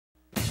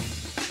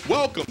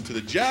Welcome to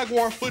the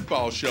Jaguar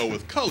Football Show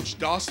with Coach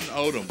Dawson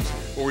Odoms,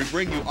 where we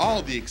bring you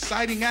all the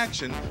exciting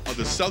action of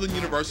the Southern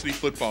University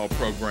football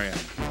program.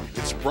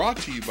 It's brought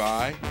to you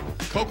by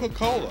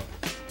Coca-Cola,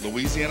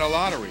 Louisiana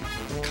Lottery,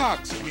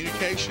 Cox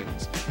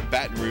Communications,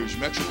 Baton Rouge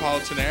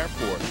Metropolitan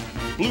Airport,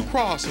 Blue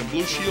Cross and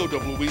Blue Shield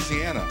of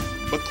Louisiana,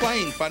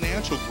 McLean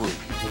Financial Group,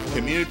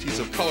 Communities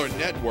of Color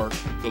Network,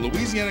 the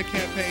Louisiana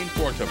Campaign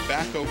for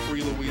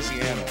Tobacco-Free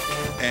Louisiana,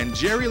 and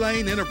Jerry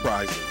Lane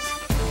Enterprises.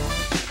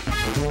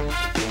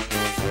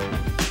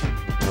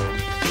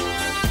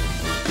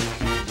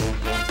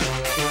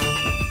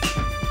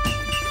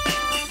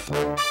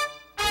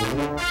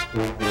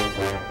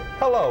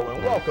 Hello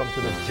and welcome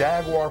to the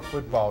Jaguar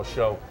Football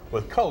Show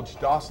with Coach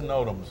Dawson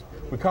Odoms.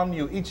 We come to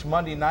you each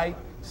Monday night,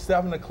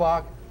 7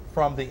 o'clock,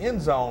 from the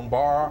End Zone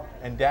Bar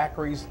and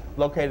Daiquiris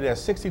located at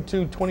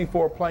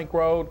 6224 Plank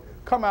Road.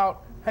 Come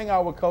out, hang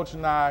out with Coach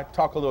and I,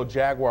 talk a little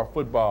Jaguar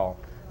football.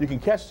 You can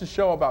catch the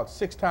show about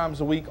 6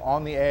 times a week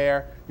on the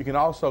air. You can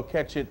also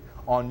catch it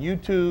on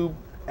YouTube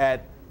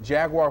at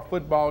Jaguar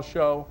Football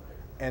Show,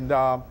 and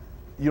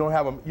you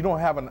don't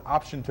have an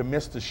option to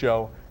miss the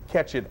show.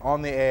 Catch it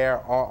on the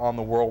air or on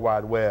the World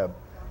Wide Web.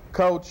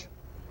 Coach,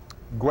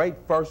 great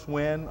first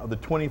win of the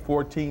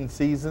 2014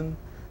 season,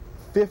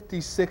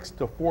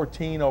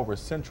 56-14 over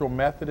Central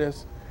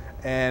Methodist,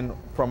 and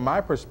from my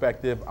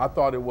perspective, I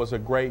thought it was a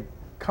great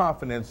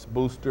confidence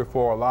booster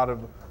for a lot of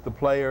the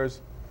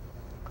players.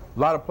 A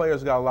lot of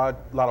players got a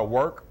lot of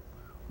work.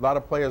 A lot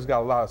of players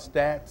got a lot of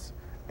stats,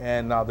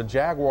 and the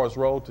Jaguars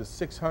rolled to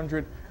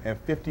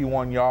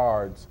 651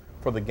 yards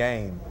for the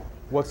game.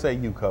 What say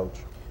you, Coach?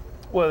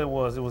 Well, it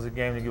was a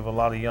game to give a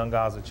lot of young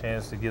guys a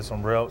chance to get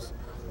some reps.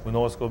 We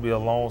know it's going to be a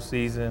long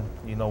season.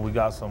 You know, we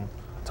got some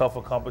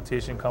tougher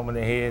competition coming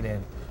ahead,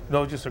 and you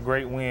know, just a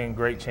great win,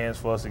 great chance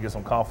for us to get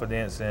some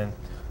confidence, and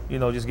you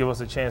know, just give us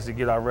a chance to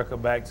get our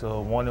record back to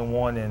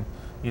 1-1. And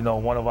you know,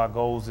 one of our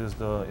goals is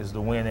the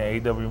win at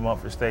A.W.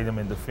 Mumford Stadium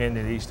and defend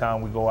it each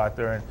time we go out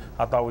there. And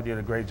I thought we did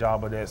a great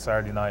job of that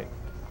Saturday night.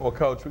 Well,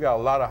 Coach, we got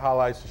a lot of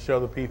highlights to show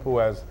the people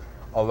as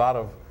a lot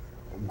of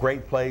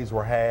great plays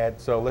were had.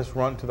 So let's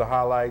run to the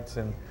highlights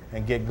and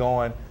get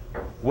going.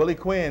 Willie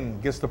Quinn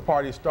gets the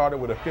party started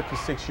with a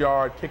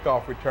 56-yard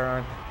kickoff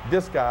return.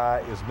 This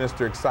guy is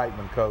Mr.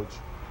 Excitement, Coach.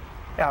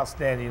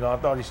 Outstanding. You know, I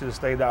thought he should have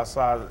stayed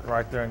outside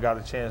right there and got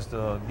a chance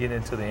to get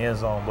into the end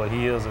zone, but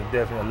he is a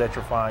definitely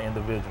electrifying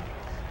individual.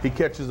 He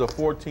catches a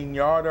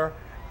 14-yarder,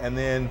 and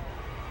then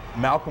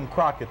Malcolm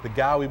Crockett, the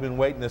guy we've been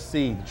waiting to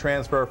see, the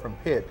transfer from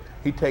Pitt,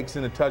 he takes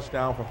in a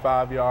touchdown for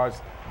 5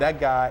 yards. That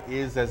guy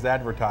is as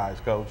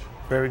advertised, Coach.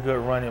 Very good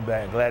running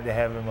back. Glad to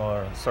have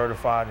him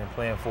certified and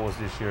playing for us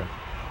this year.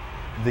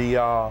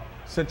 The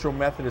Central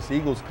Methodist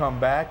Eagles come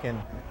back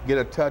and get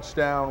a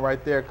touchdown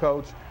right there,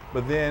 Coach.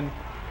 But then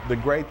the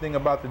great thing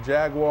about the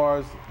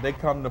Jaguars, they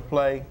come to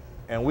play,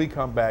 and we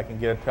come back and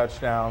get a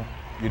touchdown.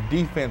 Your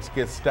defense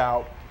gets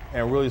stout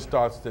and really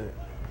starts to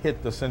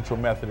hit the Central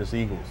Methodist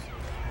Eagles.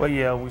 Well,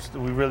 yeah,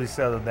 we really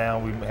settled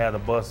down. We had a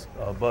bus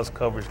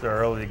coverage there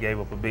early that gave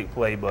up a big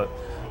play, but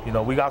you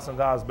know, we got some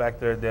guys back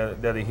there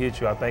that'll hit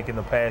you. I think in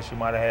the past you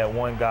might have had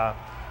one guy,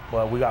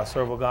 but we got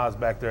several guys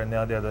back there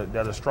now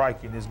that'll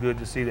strike you, and it's good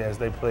to see that as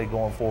they play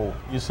going forward.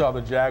 You saw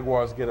the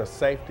Jaguars get a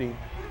safety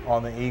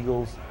on the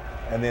Eagles,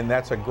 and then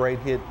that's a great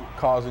hit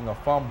causing a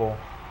fumble.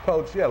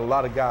 Coach, you had a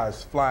lot of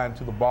guys flying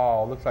to the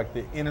ball. Looks like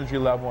the energy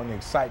level and the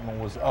excitement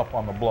was up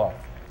on the bluff.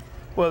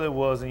 Well, it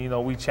was, and you know,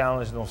 we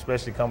challenged them,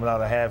 especially coming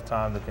out of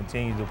halftime, to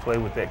continue to play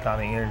with that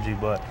kind of energy,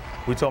 but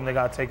we told them they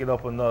got to take it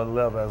up another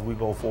level as we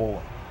go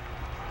forward.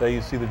 There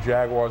you see the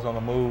Jaguars on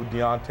the move.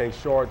 Deontay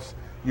Shorts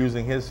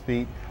using his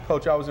feet.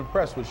 Coach, I was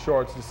impressed with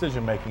Shorts'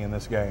 decision-making in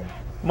this game.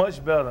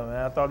 Much better,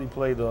 man. I thought he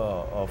played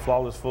a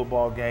flawless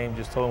football game.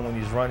 Just told him when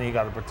he's running, he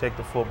got to protect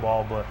the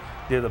football, but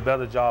did a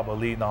better job of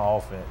leading our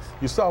offense.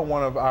 You saw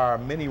one of our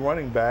many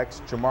running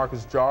backs,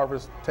 Jamarcus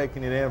Jarvis,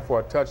 taking it in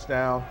for a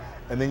touchdown,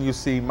 and then you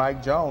see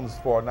Mike Jones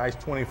for a nice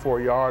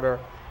 24-yarder.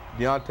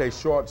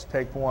 Deontay Shorts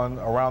take one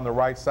around the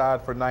right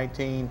side for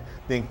 19,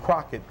 then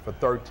Crockett for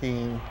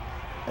 13,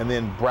 and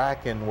then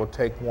Bracken will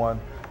take one.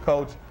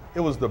 Coach, it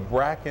was the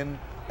Bracken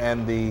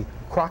and the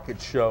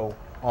Crockett show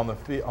on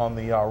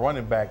the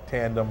running back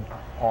tandem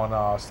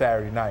on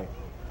Saturday night.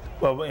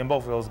 Well, and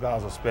both of those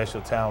guys are special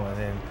talent,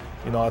 and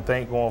you know, I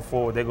think going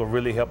forward they're gonna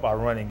really help our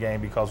running game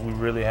because we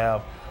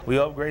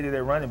upgraded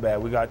at running back.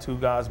 We got 2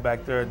 guys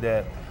back there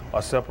that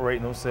are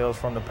separating themselves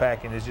from the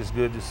pack, and it's just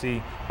good to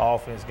see our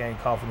offense gain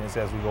confidence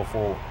as we go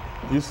forward.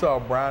 You saw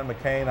Brian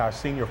McCain, our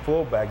senior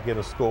fullback, get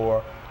a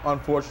score.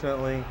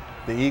 Unfortunately,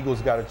 the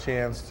Eagles got a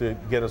chance to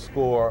get a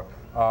score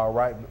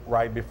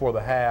right before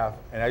the half,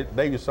 and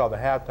there you saw the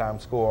halftime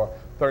score,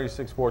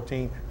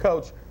 36-14.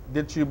 Coach,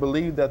 did you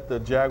believe that the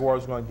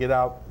Jaguars were going to get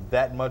out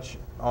that much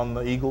on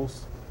the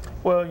Eagles?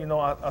 Well, you know,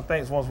 I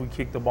think once we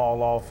kicked the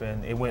ball off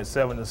and it went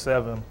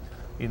 7-7,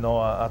 you know,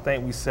 I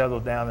think we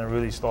settled down and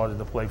really started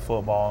to play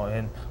football.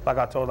 And like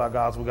I told our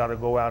guys, we got to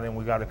go out and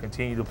we got to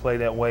continue to play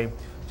that way.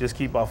 Just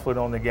keep our foot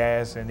on the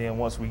gas, and then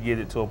once we get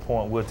it to a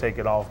point, we'll take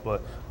it off.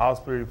 But I was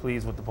pretty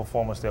pleased with the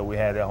performance that we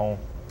had at home.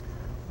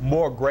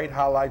 More great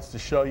highlights to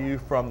show you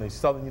from the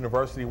Southern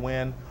University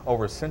win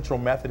over Central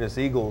Methodist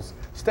Eagles.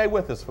 Stay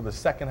with us for the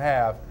second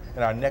half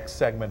in our next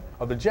segment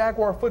of the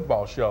Jaguar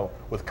Football Show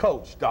with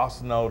Coach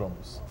Dawson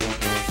Odoms.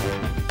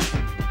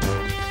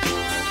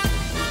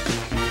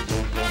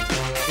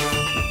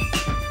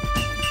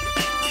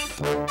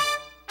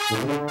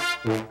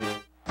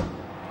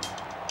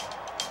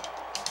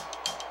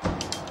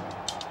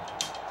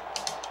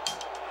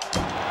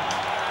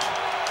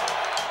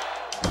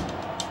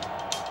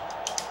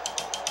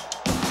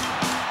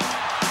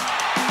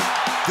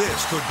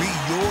 This could be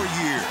your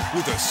year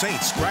with a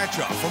Saints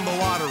scratch-off from the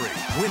lottery.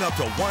 Win up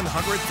to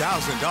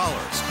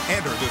 $100,000.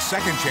 Enter the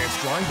second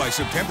chance drawing by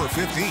September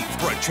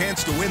 15th for a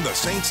chance to win the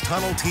Saints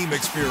Tunnel Team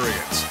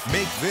Experience.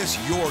 Make this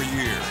your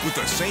year with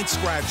the Saints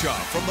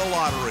scratch-off from the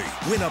lottery.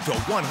 Win up to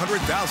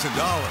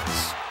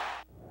 $100,000.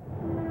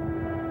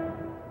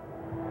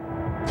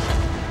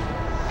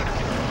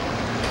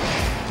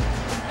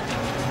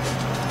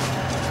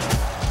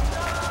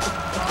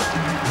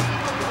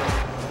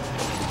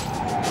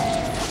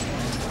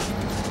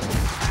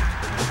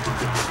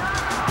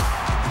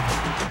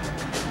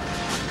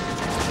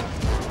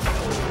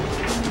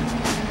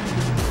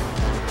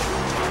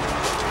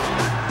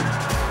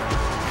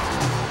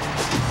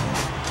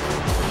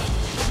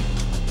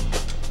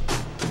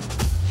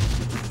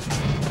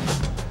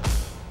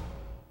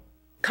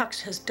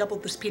 Cox has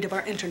doubled the speed of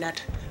our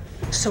internet,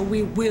 so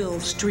we will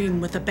stream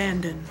with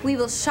abandon. We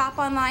will shop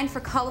online for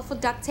colorful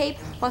duct tape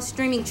while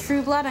streaming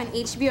True Blood on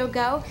HBO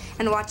Go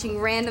and watching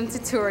random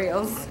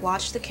tutorials.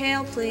 Watch the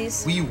kale,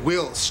 please. We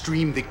will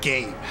stream the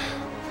game.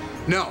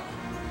 No,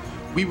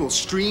 we will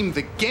stream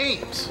the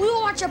games. We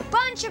will watch a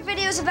bunch of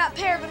videos about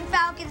peregrine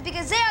falcons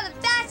because they are the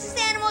fastest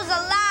animals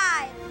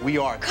alive. We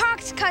are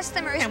Cox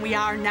customers. And we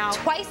are now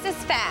Twice as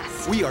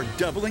fast. We are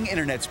doubling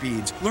internet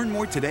speeds. Learn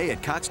more today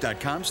at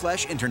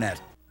cox.com/internet.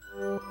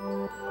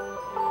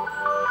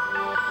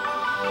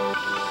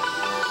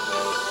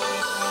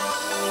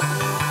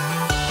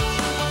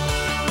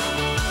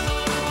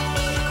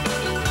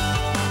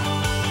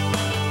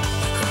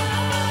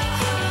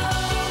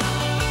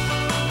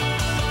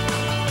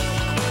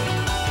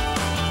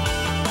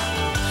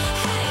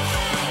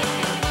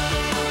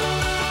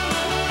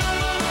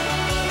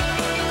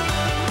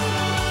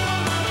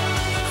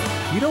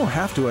 You don't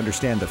have to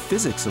understand the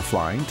physics of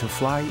flying to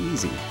fly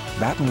easy.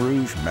 Baton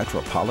Rouge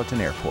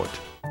Metropolitan Airport.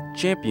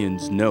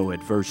 Champions know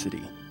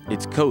adversity.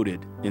 It's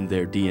coded in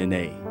their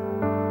DNA.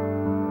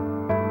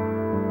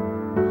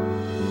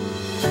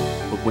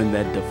 But when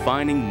that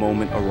defining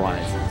moment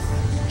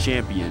arises,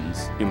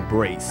 champions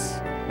embrace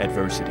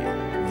adversity,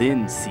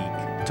 then seek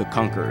to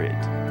conquer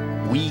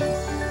it. We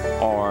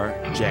are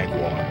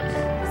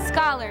Jaguars.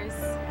 Scholars.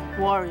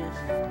 Warriors.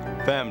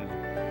 Family.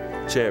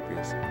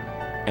 Champions.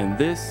 And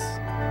this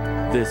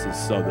is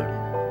Southern.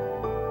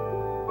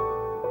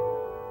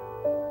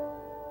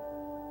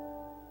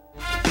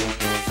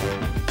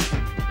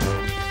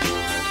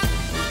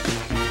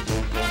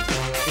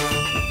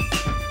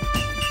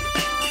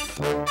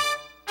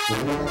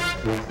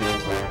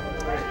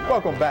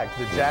 Welcome back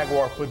to the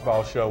Jaguar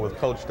Football Show with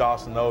Coach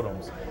Dawson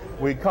Odoms.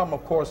 We come,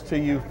 of course, to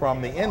you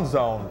from the end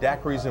zone,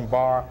 Daiquiris and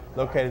Bar,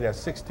 located at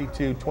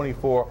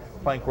 6224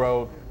 Plank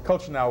Road.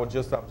 Coach and I were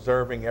just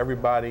observing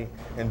everybody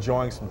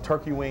enjoying some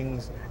turkey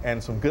wings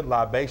and some good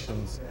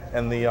libations,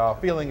 and the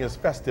feeling is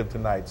festive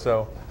tonight.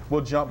 So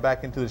we'll jump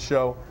back into the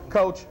show.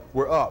 Coach,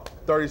 we're up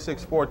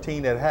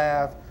 36-14 at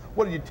half.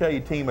 What do you tell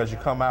your team as you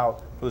come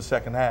out for the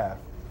second half?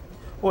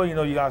 Well, you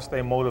know, you got to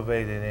stay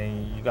motivated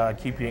and you got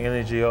to keep your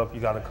energy up. You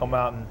got to come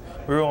out, and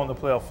we were on to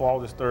play a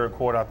flawless third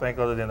quarter. I think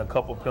other than a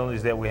couple of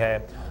penalties that we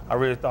had, I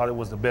really thought it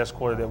was the best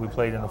quarter that we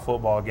played in the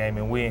football game,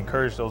 and we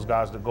encouraged those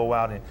guys to go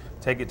out and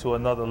take it to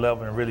another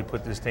level and really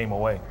put this team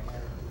away.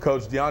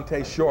 Coach,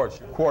 Deontay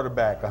Short,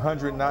 quarterback,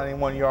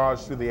 191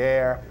 yards through the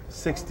air,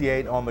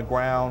 68 on the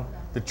ground.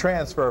 The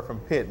transfer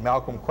from Pitt,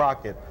 Malcolm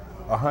Crockett,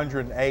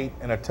 108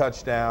 and a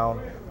touchdown.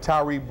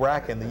 Tyree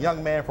Bracken, the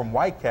young man from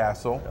White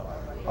Castle,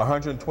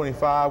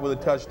 125 with a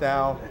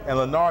touchdown. And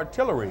Leonard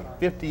Tillery,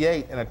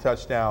 58 and a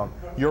touchdown.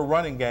 Your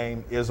running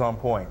game is on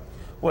point.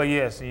 Well,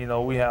 yes, you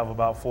know, we have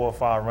about 4 or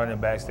 5 running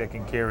backs that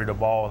can carry the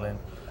ball, and,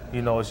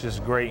 you know, it's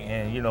just great.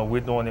 And, you know,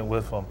 we're doing it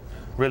with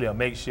really a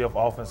makeshift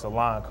offensive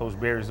line. Coach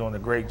Berry's doing a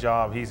great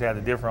job. He's had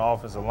a different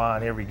offensive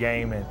line every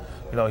game, and,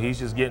 you know, he's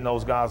just getting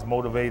those guys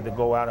motivated to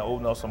go out and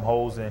open up some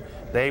holes, and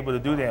they're able to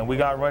do that. And we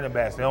got running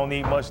backs. They don't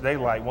need much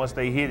daylight. Once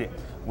they hit it,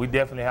 we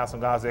definitely have some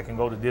guys that can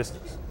go the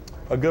distance.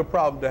 A good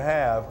problem to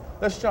have.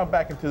 Let's jump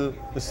back into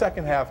the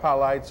second half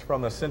highlights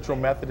from the Central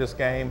Methodist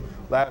game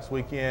last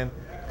weekend.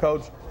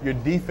 Coach, your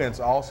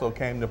defense also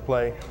came to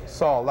play.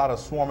 Saw a lot of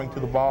swarming to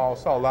the ball,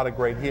 saw a lot of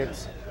great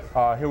hits.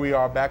 Here we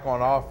are back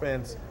on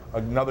offense.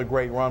 Another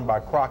great run by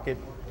Crockett.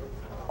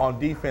 On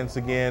defense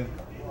again,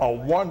 a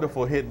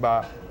wonderful hit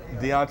by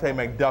Deontay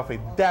McDuffie.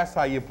 That's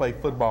how you play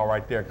football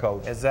right there,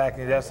 Coach.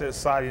 Exactly. That's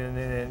exciting,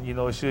 and you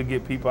know, it should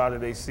get people out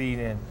of their seat,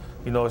 and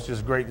you know, it's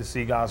just great to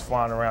see guys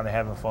flying around and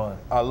having fun.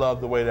 I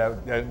love the way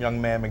that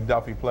young man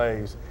McDuffie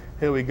plays.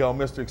 Here we go,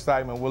 Mr.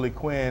 Excitement, Willie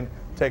Quinn,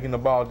 taking the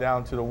ball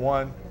down to the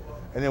 1,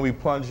 and then we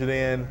plunge it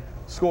in.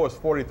 Score is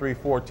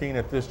 43-14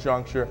 at this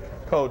juncture.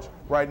 Coach,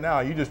 right now,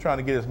 are you just trying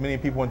to get as many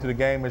people into the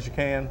game as you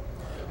can?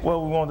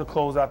 Well, we wanted to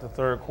close out the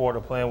third quarter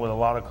playing with a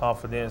lot of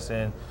confidence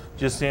and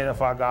just seeing if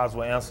our guys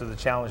will answer the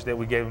challenge that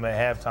we gave them at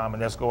halftime,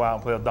 and let's go out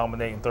and play a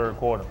dominating third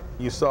quarter.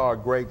 You saw a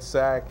great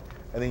sack,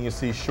 and then you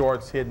see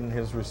Shorts hitting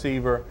his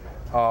receiver.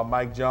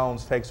 Mike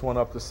Jones takes one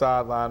up the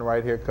sideline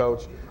right here,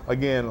 Coach.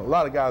 Again, a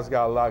lot of guys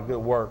got a lot of good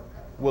work.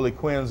 Willie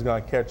Quinn's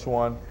going to catch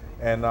one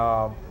and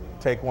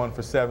take one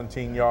for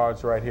 17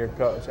 yards right here,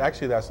 Coach.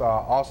 Actually, that's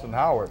Austin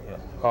Howard,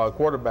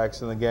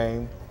 quarterbacks in the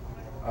game.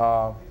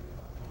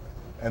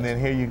 And then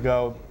here you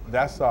go.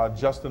 That's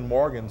Justin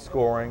Morgan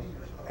scoring.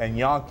 And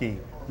Yonke,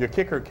 your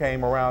kicker,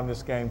 came around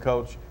this game,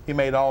 Coach. He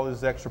made all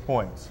his extra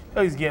points.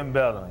 He's getting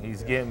better.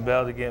 He's getting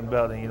better,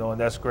 you know,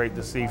 and that's great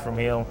to see from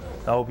him.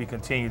 I hope he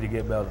continues to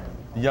get better.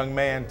 The young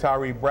man,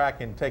 Tyree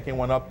Bracken, taking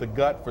one up the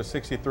gut for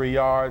 63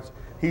 yards.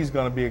 He's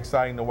going to be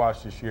exciting to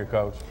watch this year,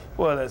 Coach.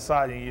 Well,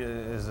 exciting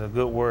is a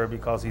good word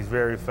because he's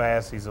very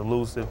fast, he's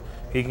elusive,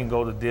 he can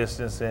go the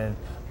distance, and,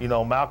 you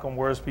know, Malcolm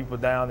wears people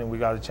down, and we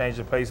got to change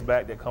the pace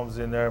back that comes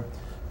in there.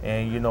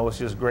 And, you know, it's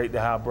just great to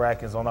have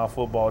Brackens on our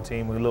football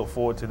team. We look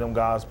forward to them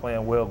guys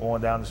playing well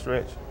going down the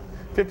stretch.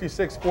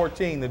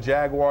 56-14, the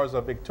Jaguars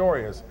are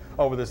victorious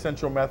over the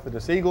Central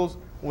Methodist Eagles.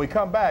 When we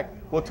come back,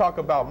 we'll talk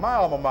about my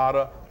alma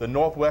mater, the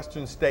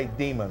Northwestern State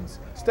Demons.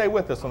 Stay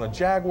with us on the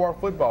Jaguar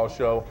Football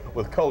Show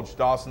with Coach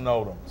Dawson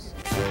Odoms.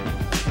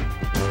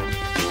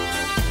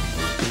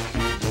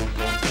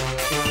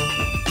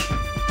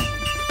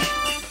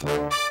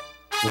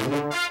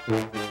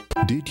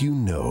 Did you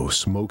know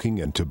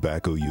smoking and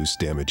tobacco use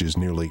damages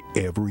nearly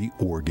every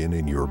organ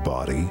in your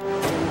body?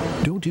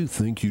 Don't you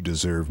think you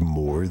deserve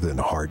more than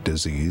heart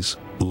disease,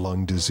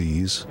 lung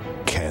disease,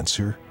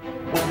 cancer?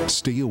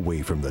 Stay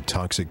away from the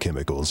toxic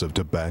chemicals of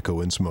tobacco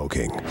and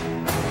smoking.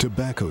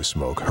 Tobacco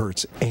smoke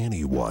hurts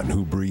anyone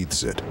who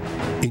breathes it,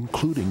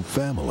 including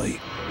family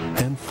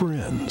and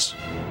friends.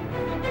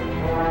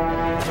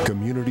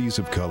 Communities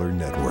of Color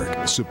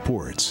Network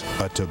supports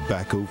a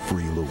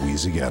tobacco-free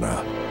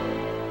Louisiana.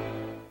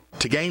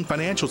 To gain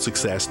financial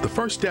success, the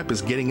first step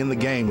is getting in the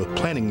game with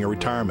planning your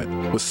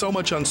retirement. With so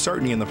much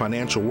uncertainty in the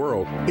financial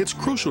world, it's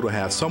crucial to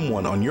have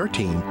someone on your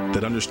team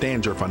that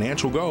understands your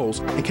financial goals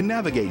and can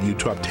navigate you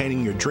to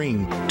obtaining your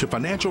dream to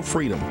financial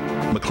freedom.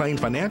 McLean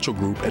Financial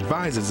Group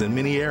advises in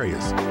many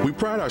areas. We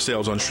pride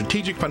ourselves on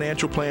strategic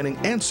financial planning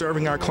and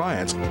serving our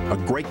clients,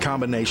 a great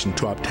combination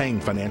to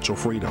obtain financial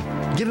freedom.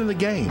 Get in the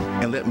game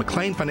and let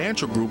McLean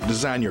Financial Group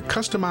design your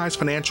customized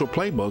financial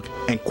playbook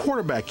and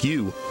quarterback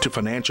you to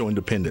financial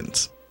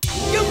independence.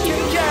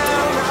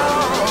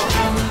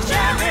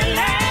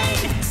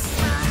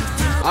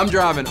 I'm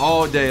driving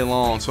all day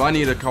long, so I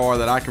need a car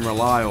that I can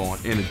rely on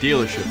in a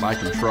dealership I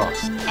can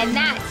trust. And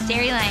that's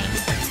Jerry Lane.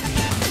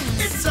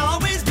 It's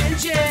always been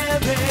Jerry.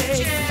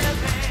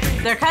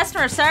 Their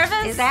customer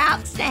service is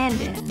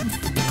outstanding. Get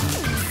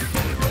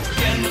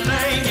in the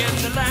lane, get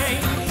in the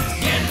lane,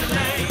 get in the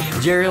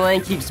lane. Jerry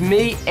Lane keeps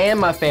me and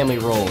my family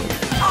rolling.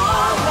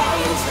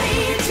 Always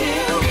lead to.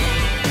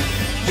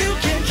 You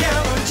can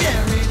count on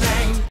Jerry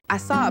Lane. I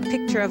saw a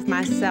picture of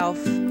myself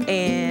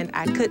and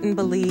I couldn't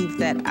believe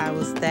that I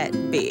was that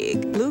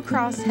big. Blue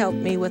Cross helped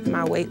me with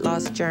my weight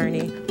loss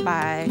journey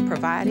by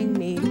providing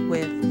me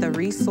with the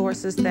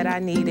resources that I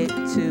needed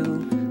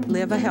to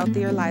live a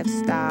healthier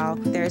lifestyle.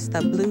 There's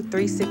the Blue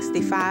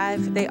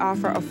 365. They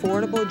offer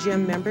affordable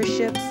gym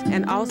memberships,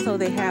 and also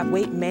they have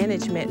weight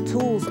management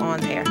tools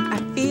on there. I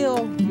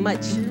feel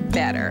much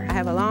better. I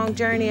have a long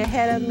journey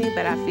ahead of me,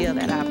 but I feel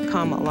that I've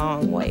come a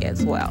long way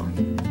as well.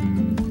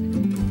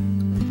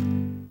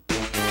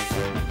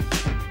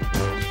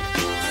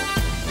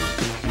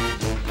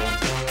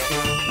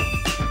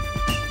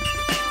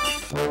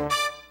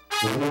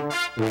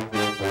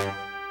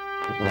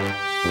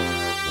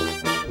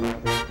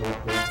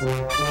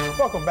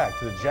 Welcome back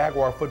to the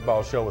Jaguar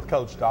Football Show with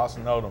Coach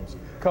Dawson Odoms.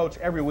 Coach,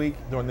 every week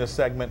during this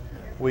segment,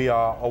 we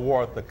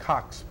award the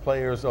Cox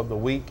Players of the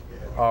Week,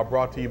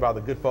 brought to you by the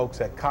good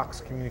folks at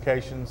Cox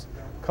Communications.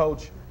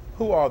 Coach,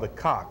 who are the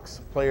Cox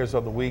Players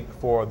of the Week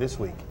for this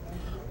week?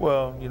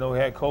 Well, you know, we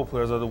had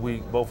co-players of the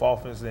week, both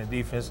offense and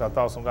defense. I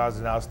thought some guys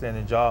did an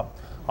outstanding job.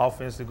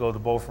 Offensively, go to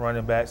both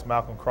running backs,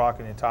 Malcolm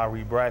Crockett and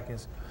Tyree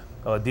Brackens.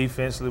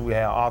 Defensively, we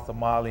had Arthur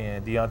Molly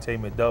and Deontay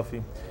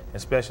McDuffie.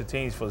 And special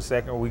teams for the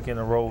second week in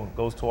a row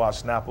goes to our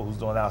snapper, who's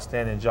doing an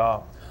outstanding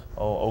job,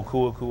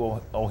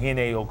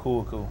 Ohene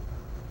Okuaku.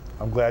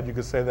 I'm glad you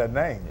could say that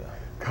name. Yeah.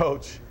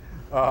 Coach,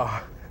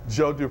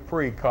 Joe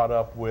Dupree caught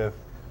up with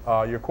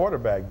your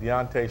quarterback,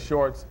 Deontay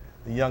Shorts.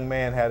 The young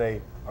man had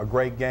a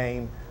great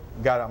game.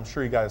 I'm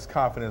sure he got his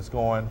confidence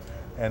going.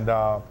 And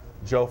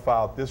Joe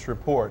filed this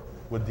report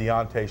with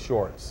Deontay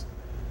Shorts.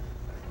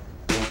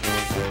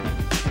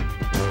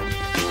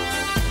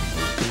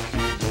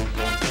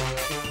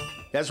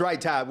 That's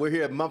right, Todd. We're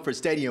here at Mumford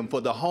Stadium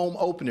for the home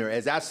opener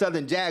as our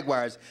Southern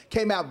Jaguars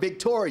came out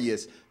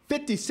victorious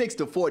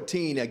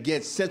 56-14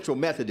 against Central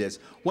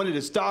Methodist. One of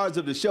the stars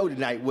of the show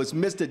tonight was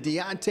Mr.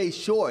 Deontay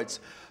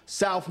Shorts,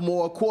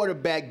 sophomore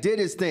quarterback, did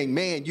his thing.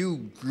 Man,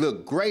 you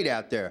look great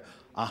out there.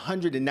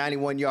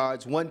 191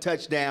 yards, 1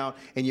 touchdown,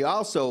 and you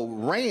also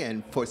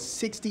ran for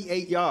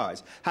 68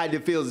 yards. How did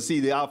it feel to see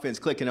the offense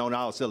clicking on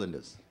all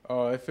cylinders?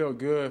 It felt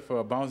good for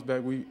a bounce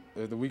back week,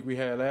 the week we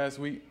had last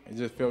week. It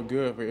just felt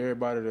good for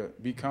everybody to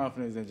be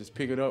confident and just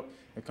pick it up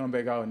and come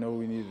back out and know what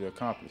we needed to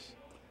accomplish.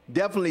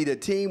 Definitely the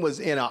team was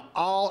in an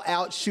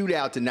all-out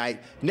shootout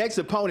tonight. Next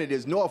opponent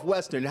is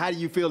Northwestern. How do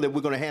you feel that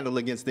we're going to handle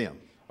against them?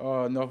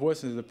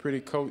 Northwestern is a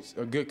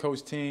good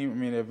coach team. I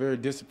mean, they're very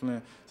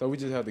disciplined. So we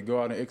just have to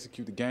go out and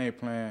execute the game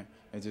plan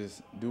and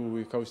just do what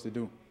we're coached to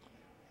do.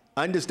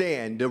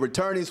 Understand, the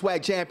returning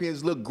SWAC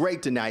champions look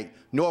great tonight.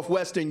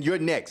 Northwestern, you're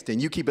next,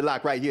 and you keep it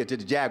locked right here to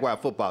the Jaguar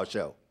Football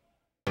Show.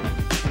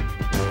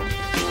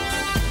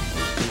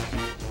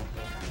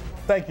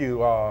 Thank you,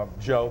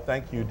 Joe.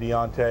 Thank you,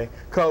 Deontay.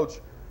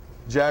 Coach,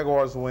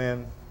 Jaguars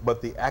win,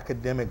 but the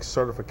academic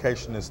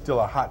certification is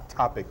still a hot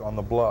topic on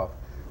the Bluff.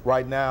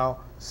 Right now,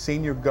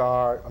 starting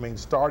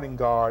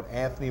guard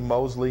Anthony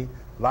Mosley,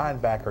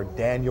 linebacker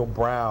Daniel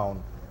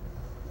Brown,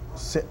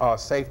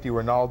 safety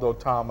Ronaldo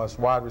Thomas,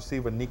 wide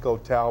receiver Nico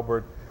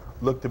Talbert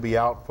look to be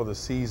out for the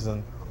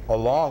season,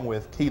 along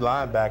with key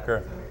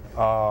linebacker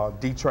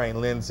D-Train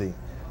Lindsey.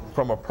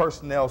 From a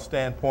personnel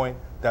standpoint,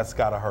 that's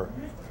got to hurt.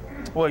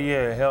 Well,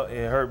 yeah,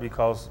 it hurt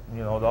because,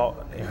 you know,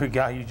 every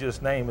guy you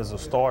just named is a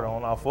starter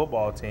on our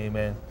football team.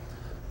 And,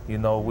 you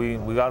know, we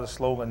got a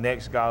slogan,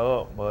 next guy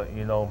up. But,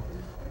 you know,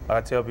 I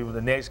tell people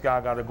the next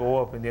guy got to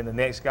go up and then the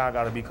next guy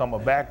got to become a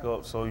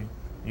backup. So,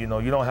 you know,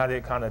 you don't have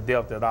that kind of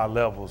depth at our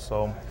level.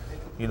 So,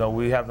 you know,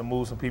 we have to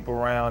move some people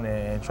around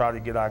and try to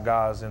get our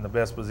guys in the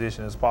best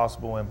position as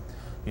possible. And,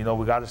 you know,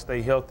 we got to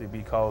stay healthy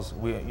because,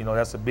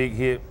 that's a big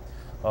hit.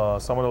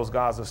 Some of those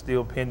guys are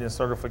still pending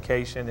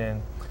certification,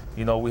 and,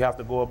 you know, we have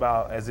to go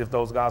about as if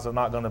those guys are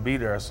not going to be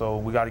there. So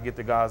we got to get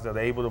the guys that are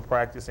able to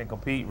practice and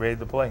compete ready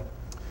to play.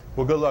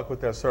 Well, good luck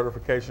with that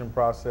certification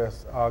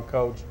process,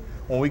 Coach.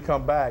 When we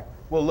come back,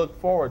 we'll look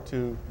forward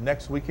to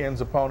next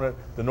weekend's opponent,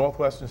 the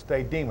Northwestern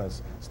State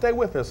Demons. Stay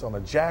with us on the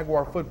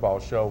Jaguar Football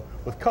Show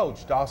with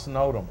Coach Dawson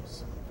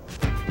Odoms.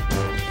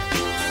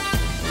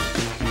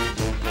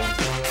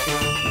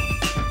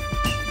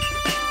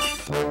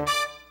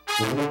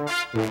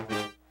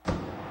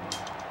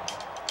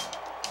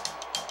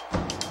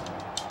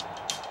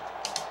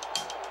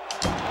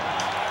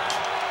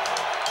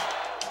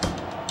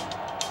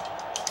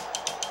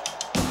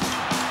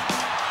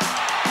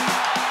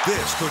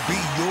 This could be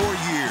your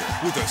year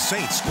with a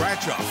Saints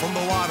scratch-off from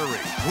the lottery.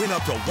 Win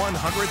up to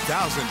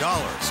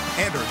 $100,000.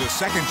 Enter the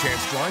second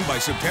chance drawing by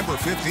September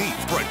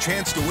 15th for a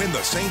chance to win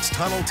the Saints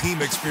Tunnel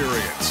Team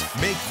Experience.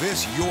 Make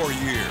this your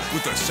year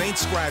with the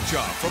Saints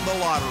scratch-off from the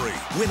lottery.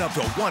 Win up to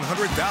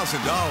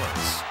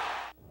 $100,000.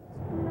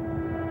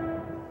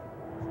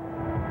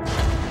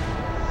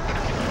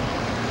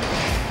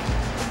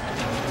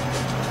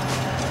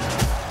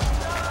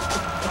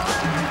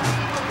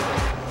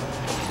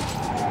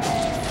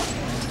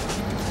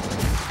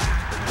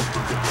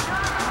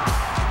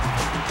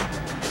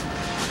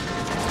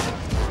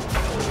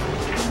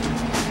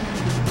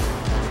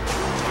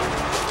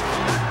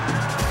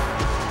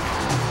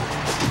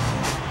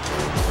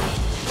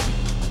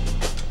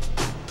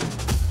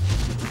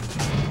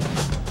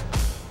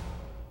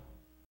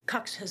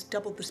 Cox has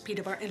doubled the speed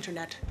of our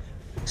internet,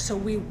 so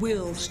we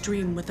will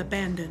stream with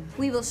abandon.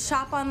 We will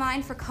shop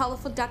online for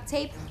colorful duct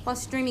tape while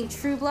streaming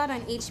True Blood on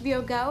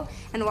HBO Go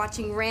and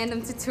watching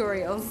random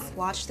tutorials.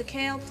 Watch the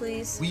kale,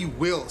 please. We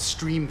will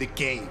stream the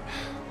game.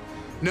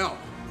 No,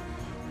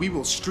 we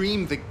will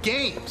stream the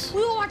games.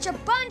 We will watch a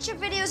bunch of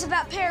videos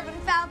about peregrine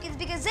falcons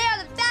because they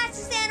are the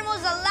fastest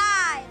animals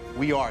alive.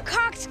 We are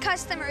Cox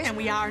customers. And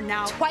we are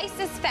now twice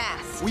as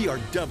fast. We are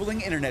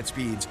doubling internet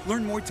speeds.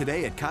 Learn more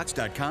today at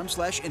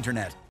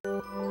cox.com/internet.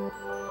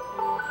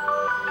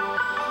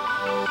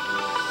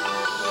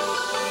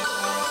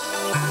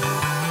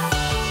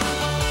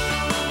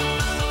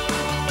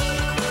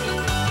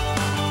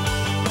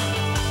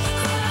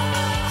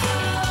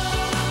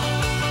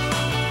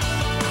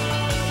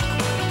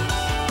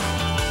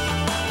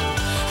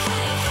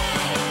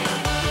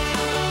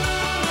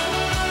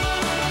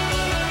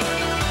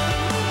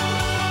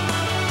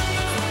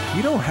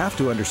 You don't have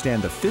to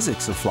understand the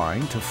physics of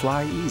flying to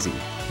fly easy.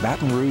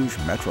 Baton Rouge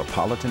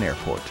Metropolitan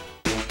Airport.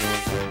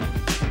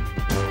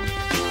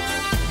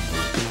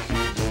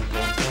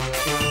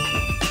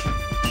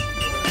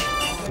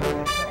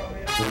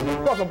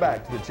 Welcome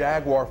back to the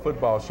Jaguar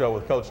Football Show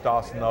with Coach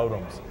Dawson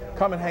Odoms.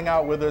 Come and hang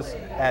out with us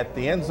at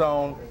the End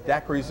Zone,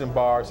 Daiquiris and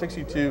Bar,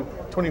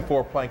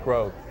 6224 Plank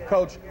Road.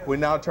 Coach, we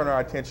now turn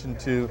our attention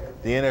to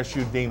the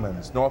NSU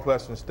Demons,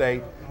 Northwestern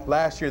State.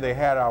 Last year they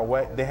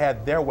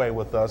had their way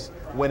with us,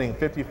 winning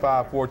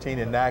 55-14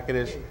 in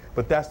Natchitoches.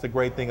 But that's the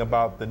great thing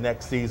about the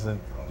next season.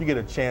 You get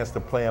a chance to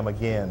play them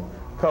again.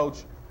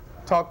 Coach,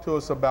 talk to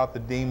us about the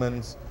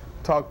Demons.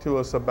 Talk to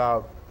us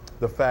about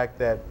the fact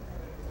that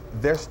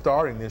they're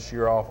starting this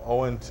year off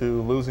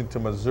 0-2, losing to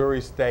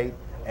Missouri State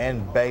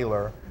and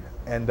Baylor.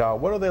 And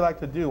what do they like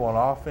to do on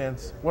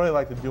offense? What do they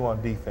like to do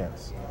on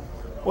defense?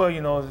 Well,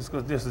 you know, it's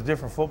because this is a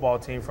different football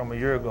team from a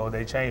year ago.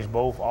 They changed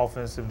both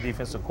offensive and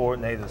defensive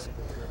coordinators,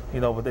 you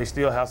know, but they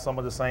still have some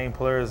of the same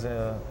players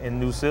in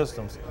new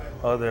systems.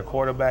 Their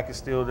quarterback is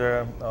still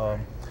there.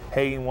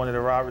 Hayden, one of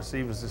the wide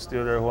receivers, is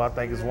still there, who I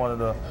think is one of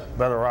the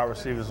better wide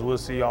receivers we'll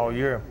see all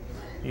year.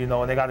 You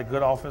know, and they got a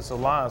good offensive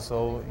line.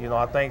 So, you know,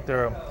 I think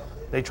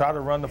they try to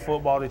run the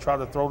football, they try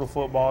to throw the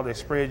football, they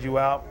spread you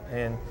out.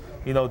 And,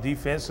 you know,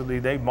 defensively,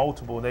 they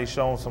multiple. They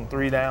shown some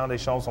 3 down, they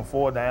shown some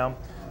 4 down.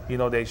 You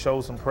know, they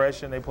showed some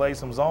pressure and they played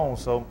some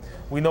zones. So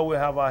we know we'll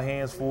have our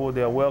hands full.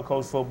 They're a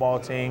well-coached football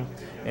team,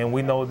 and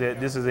we know that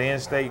this is an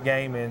in-state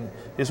game, and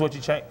this is what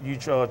you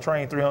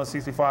train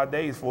 365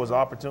 days for, is an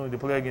opportunity to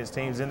play against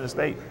teams in the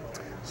state.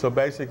 So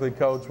basically,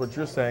 Coach, what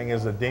you're saying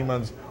is the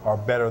Demons are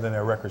better than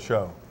their record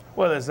show.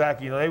 Well,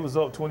 exactly. You know, they was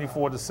up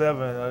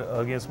 24-7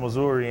 against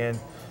Missouri, and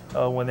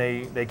when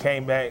they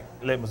came back,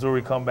 let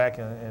Missouri come back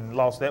and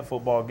lost that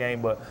football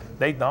game, but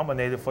they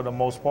dominated for the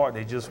most part.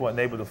 They just wasn't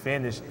able to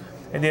finish.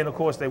 And then, of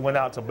course, they went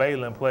out to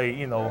Baylor and played.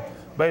 You know,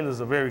 Baylor's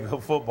a very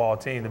good football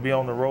team. To be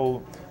on the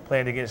road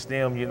playing against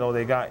them, you know,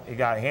 it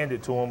got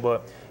handed to them.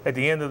 But at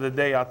the end of the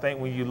day, I think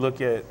when you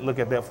look at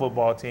that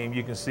football team,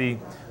 you can see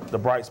the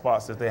bright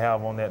spots that they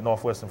have on that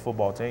Northwestern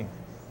football team.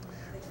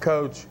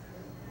 Coach,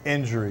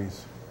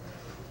 injuries.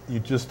 You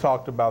just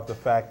talked about the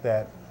fact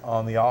that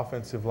on the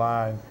offensive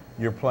line,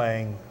 you're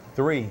playing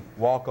 3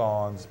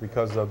 walk-ons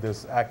because of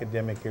this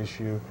academic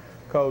issue.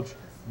 Coach,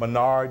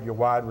 Menard, your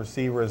wide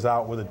receiver, is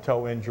out with a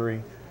toe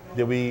injury.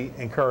 Did we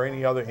incur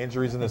any other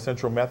injuries in the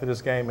Central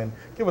Methodist game? And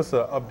give us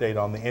an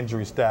update on the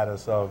injury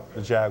status of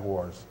the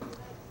Jaguars.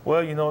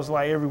 Well, you know, it's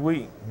like every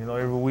week. You know,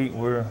 every week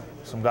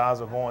some guys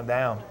are going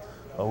down.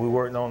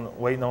 We're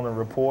waiting on a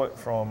report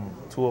from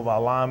 2 of our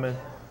linemen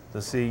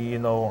to see, you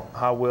know,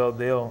 how well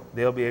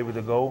they'll be able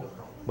to go.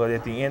 But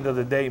at the end of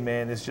the day,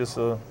 man, it's just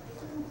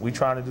we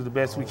trying to do the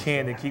best we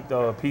can to keep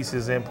the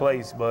pieces in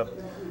place. But,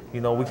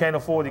 you know, we can't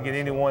afford to get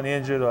anyone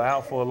injured or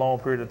out for a long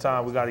period of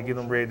time. We got to get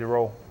them ready to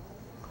roll.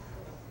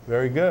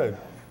 Very good.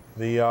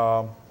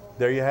 There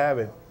you have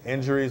it.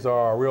 Injuries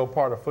are a real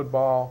part of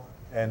football,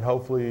 and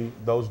hopefully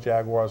those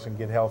Jaguars can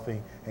get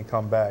healthy and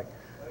come back.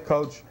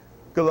 Coach,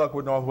 good luck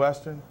with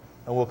Northwestern,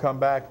 and we'll come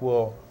back.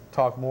 We'll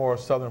talk more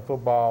Southern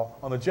football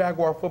on the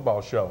Jaguar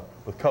Football Show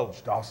with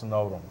Coach Dawson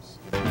Odoms.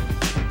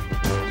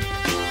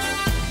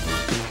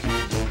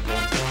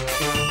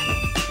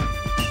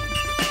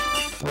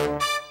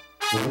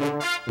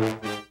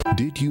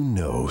 Did you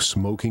know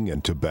smoking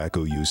and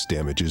tobacco use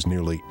damages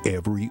nearly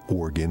every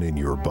organ in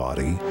your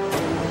body?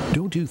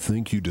 Don't you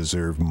think you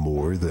deserve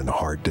more than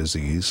heart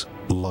disease,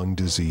 lung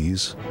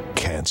disease,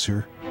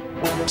 cancer?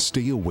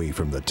 Stay away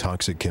from the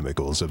toxic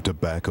chemicals of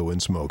tobacco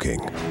and smoking.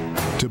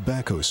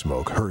 Tobacco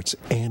smoke hurts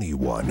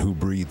anyone who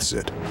breathes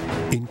it,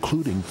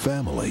 including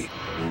family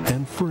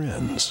and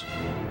friends.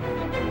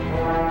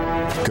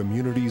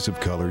 Communities of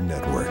Color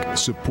Network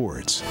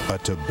supports a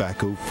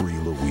tobacco-free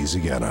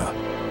Louisiana.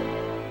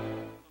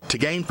 To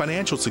gain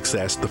financial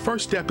success, the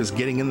first step is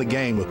getting in the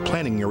game with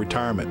planning your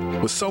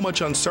retirement. With so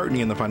much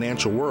uncertainty in the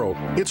financial world,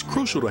 it's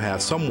crucial to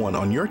have someone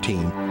on your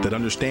team that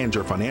understands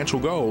your financial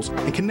goals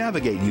and can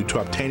navigate you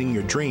to obtaining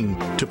your dream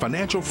to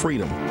financial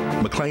freedom.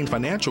 McLean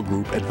Financial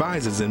Group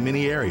advises in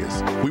many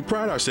areas. We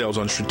pride ourselves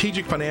on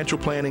strategic financial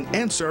planning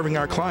and serving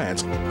our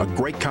clients, a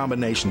great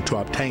combination to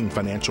obtain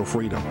financial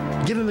freedom.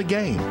 Get in the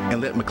game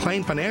and let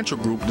McLean Financial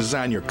Group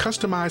design your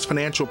customized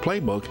financial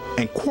playbook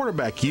and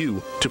quarterback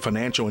you to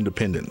financial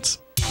independence.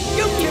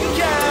 You can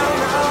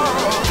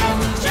count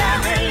on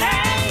Jerry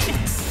Lane.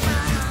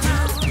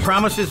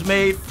 Promises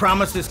made,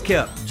 promises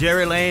kept.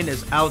 Jerry Lane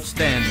is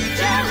outstanding.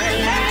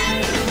 Jerry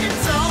Lane,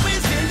 it's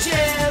always been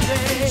Jerry.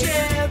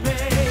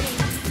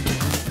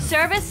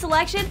 Service,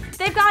 selection,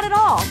 they've got it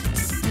all.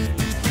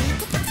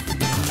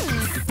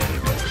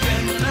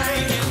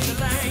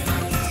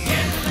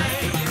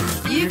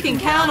 You can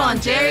count on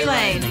Jerry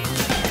Lane.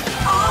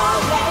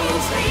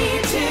 Always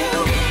lead to.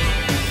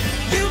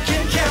 You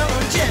can count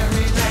on Jerry Lane.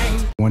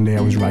 One day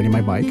I was riding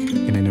my bike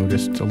and I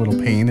noticed a little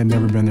pain. I'd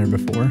never been there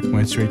before.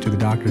 Went straight to the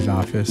doctor's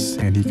office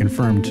and he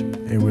confirmed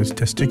it was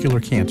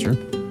testicular cancer.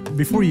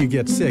 Before you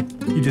get sick,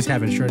 you just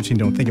have insurance and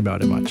you don't think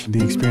about it much.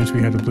 The experience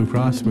we had with Blue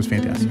Cross was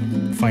fantastic.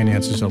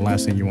 Finances are the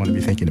last thing you want to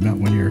be thinking about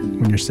when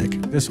you're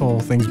sick. This whole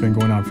thing's been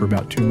going on for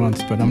about 2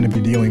 months, but I'm going to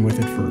be dealing with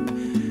it for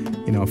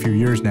a few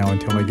years now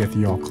until I get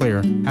the all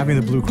clear.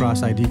 Having the Blue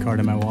Cross ID card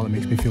in my wallet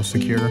makes me feel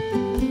secure,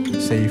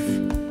 safe,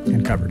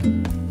 and covered.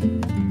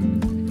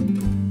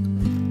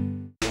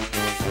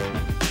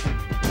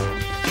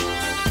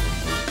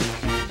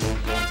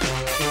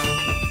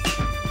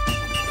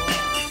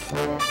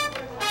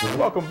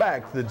 Welcome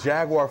back to the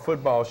Jaguar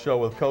Football Show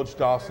with Coach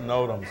Dawson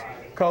Odoms.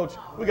 Coach,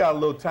 we got a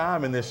little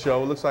time in this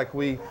show. It looks like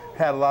we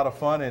had a lot of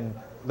fun and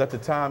let the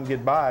time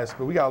get by us,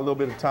 but we got a little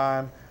bit of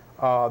time.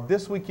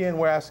 This weekend,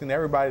 we're asking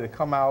everybody to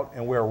come out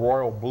and wear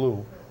royal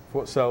blue.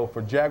 So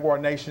for Jaguar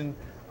Nation,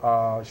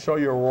 show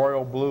your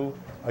royal blue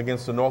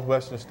against the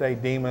Northwestern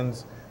State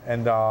Demons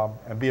and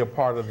be a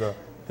part of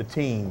the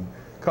team.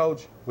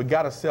 Coach, we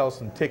got to sell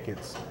some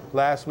tickets.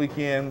 Last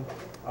weekend,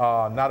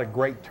 not a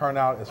great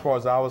turnout as far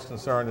as I was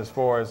concerned, as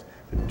far as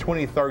the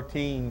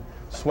 2013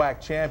 SWAC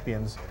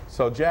champions.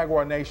 So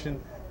Jaguar Nation,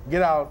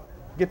 get out,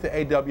 get to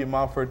A.W.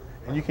 Mumford,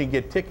 and you can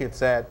get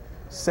tickets at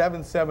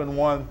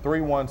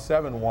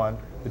 771-3171.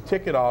 The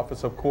ticket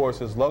office, of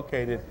course, is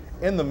located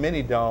in the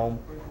Mini Dome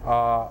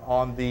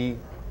on the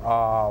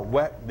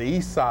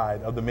east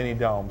side of the Mini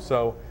Dome.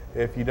 So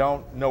if you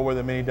don't know where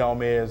the Mini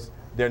Dome is,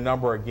 their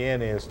number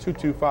again is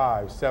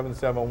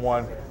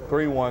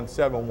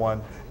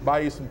 225-771-3171. Buy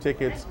you some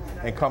tickets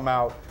and come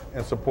out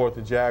and support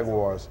the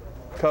Jaguars.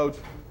 Coach,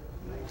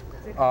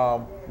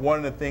 one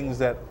of the things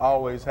that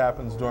always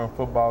happens during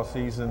football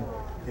season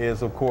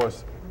is, of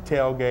course,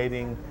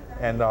 tailgating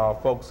and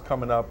folks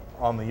coming up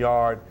on the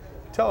yard.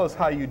 Tell us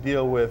how you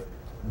deal with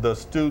the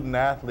student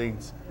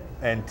athletes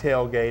and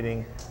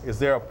tailgating. Is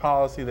there a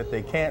policy that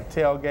they can't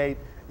tailgate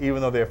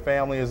even though their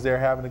family is there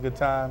having a good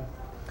time?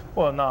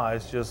 Well, no,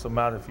 it's just a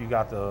matter if you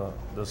got the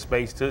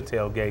space to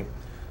tailgate.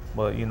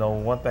 But, you know,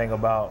 one thing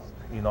about,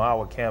 you know,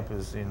 our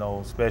campus, you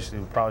know, especially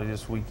probably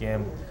this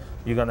weekend,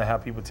 you're going to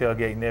have people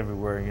tailgating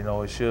everywhere. You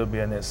know, it should be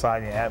an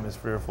exciting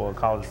atmosphere for a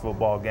college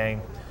football game.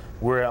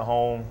 We're at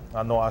home.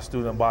 I know our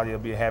student body will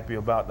be happy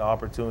about the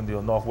opportunity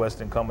of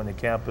Northwestern coming to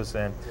campus.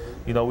 And,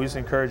 you know, we just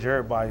encourage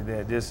everybody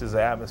that this is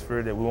an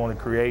atmosphere that we want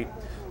to create.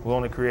 We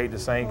want to create the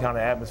same kind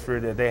of atmosphere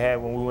that they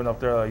had when we went up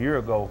there a year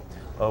ago.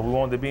 We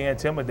wanted to be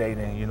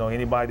intimidating. You know,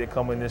 anybody that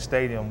come in this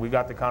stadium, we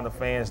got the kind of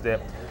fans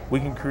that we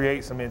can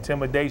create some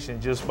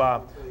intimidation just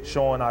by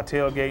showing our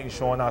tailgate and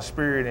showing our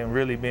spirit and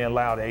really being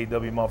loud at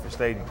A.W. Mumford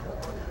Stadium.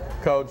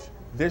 Coach,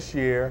 this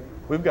year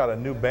we've got a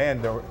new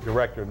band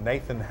director,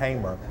 Nathan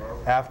Hamer,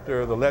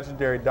 after the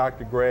legendary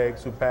Dr.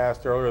 Greggs, who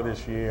passed earlier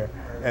this year,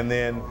 and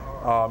then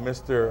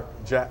Mr.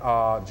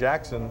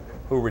 Jackson,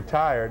 who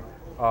retired.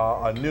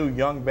 A new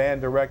young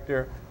band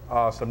director,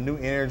 some new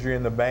energy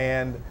in the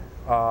band.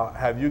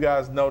 Have you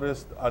guys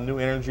noticed a new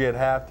energy at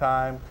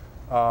halftime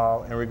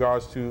in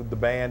regards to the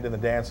band and the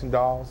dancing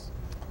dolls?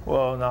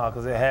 Well, no,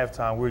 because at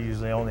halftime we're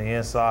usually on the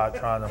inside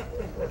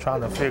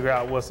trying to figure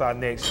out what's our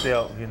next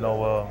step. You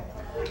know,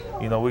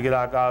 we get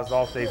our guys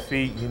off their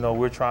feet. You know,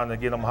 we're trying to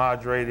get them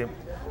hydrated,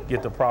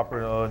 get the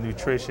proper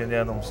nutrition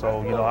in them.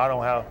 So, you know, I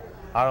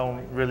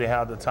don't really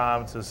have the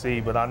time to see,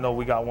 but I know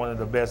we got one of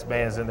the best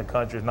bands in the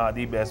country, if not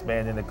the best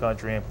band in the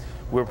country, and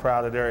we're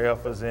proud of their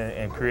efforts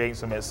and creating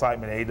some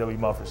excitement at A.W.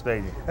 Mumford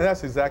Stadium. And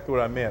that's exactly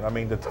what I meant. I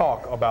mean, the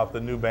talk about the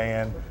new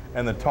band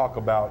and the talk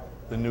about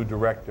the new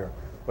director.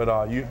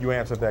 But you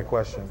answered that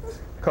question.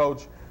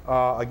 Coach,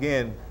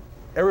 again,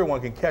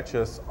 everyone can catch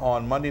us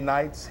on Monday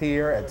nights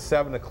here at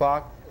 7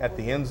 o'clock at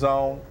the End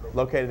Zone,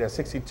 located at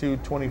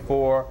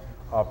 6224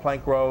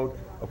 Plank Road.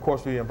 Of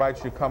course, we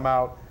invite you to come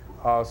out.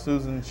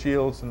 Susan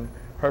Shields and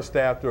her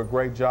staff do a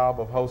great job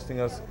of hosting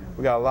us.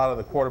 We got a lot of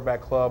the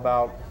quarterback club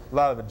out, a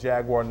lot of the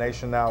Jaguar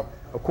Nation out.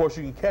 Of course,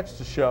 you can catch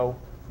the show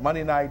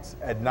Monday nights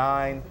at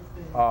 9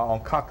 on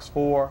Cox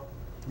 4.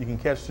 You can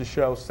catch the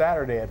show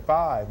Saturday at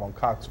 5 on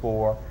Cox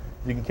 4.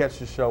 You can catch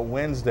the show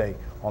Wednesday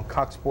on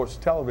Cox Sports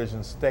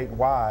Television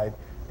statewide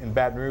in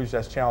Baton Rouge,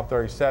 that's Channel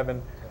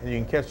 37. And you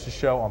can catch the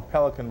show on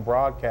Pelican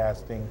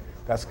Broadcasting,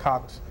 that's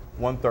Cox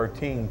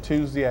 113,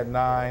 Tuesday at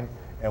 9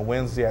 and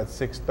Wednesday at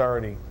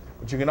 6:30.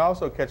 But you can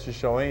also catch the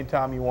show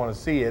anytime you want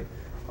to see it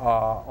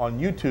on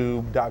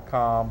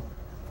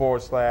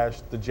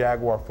youtube.com/The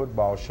Jaguar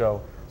Football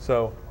Show.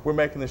 So we're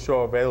making the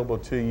show available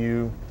to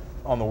you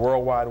on the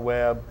World Wide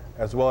Web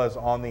as well as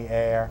on the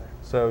air.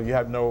 So you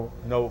have no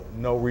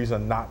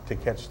reason not to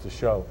catch the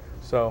show.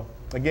 So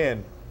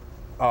again,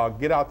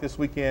 get out this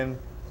weekend,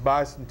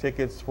 buy some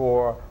tickets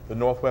for the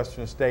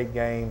Northwestern State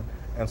game,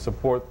 and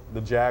support the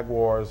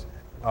Jaguars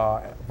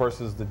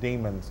versus the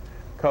Demons.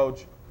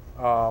 Coach,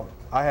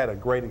 I had a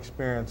great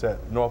experience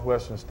at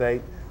Northwestern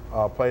State,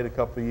 played a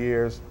couple of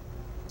years.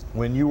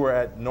 When you were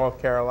at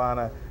North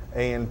Carolina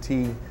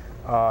A&T,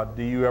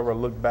 do you ever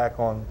look back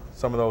on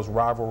some of those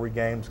rivalry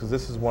games? Because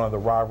this is one of the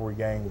rivalry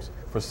games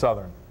for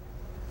Southern.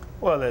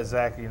 Well,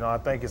 exactly. You know, I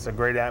think it's a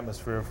great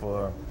atmosphere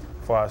for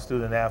our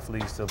student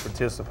athletes to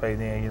participate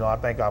in. You know, I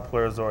think our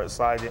players are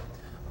excited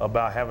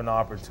about having the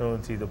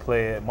opportunity to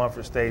play at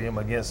Mumford Stadium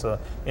against an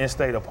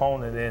in-state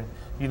opponent. And,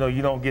 you know,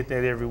 you don't get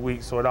that every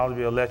week, so it ought to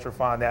be an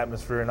electrifying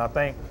atmosphere. And I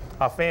think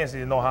our fans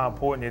need to know how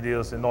important it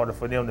is in order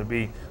for them to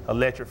be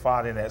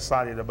electrified and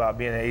excited about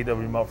being at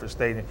A.W. Mumford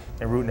Stadium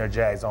and rooting their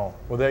Jags on.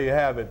 Well, there you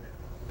have it.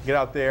 Get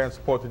out there and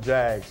support the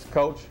Jags.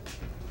 Coach,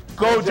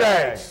 go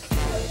Jags!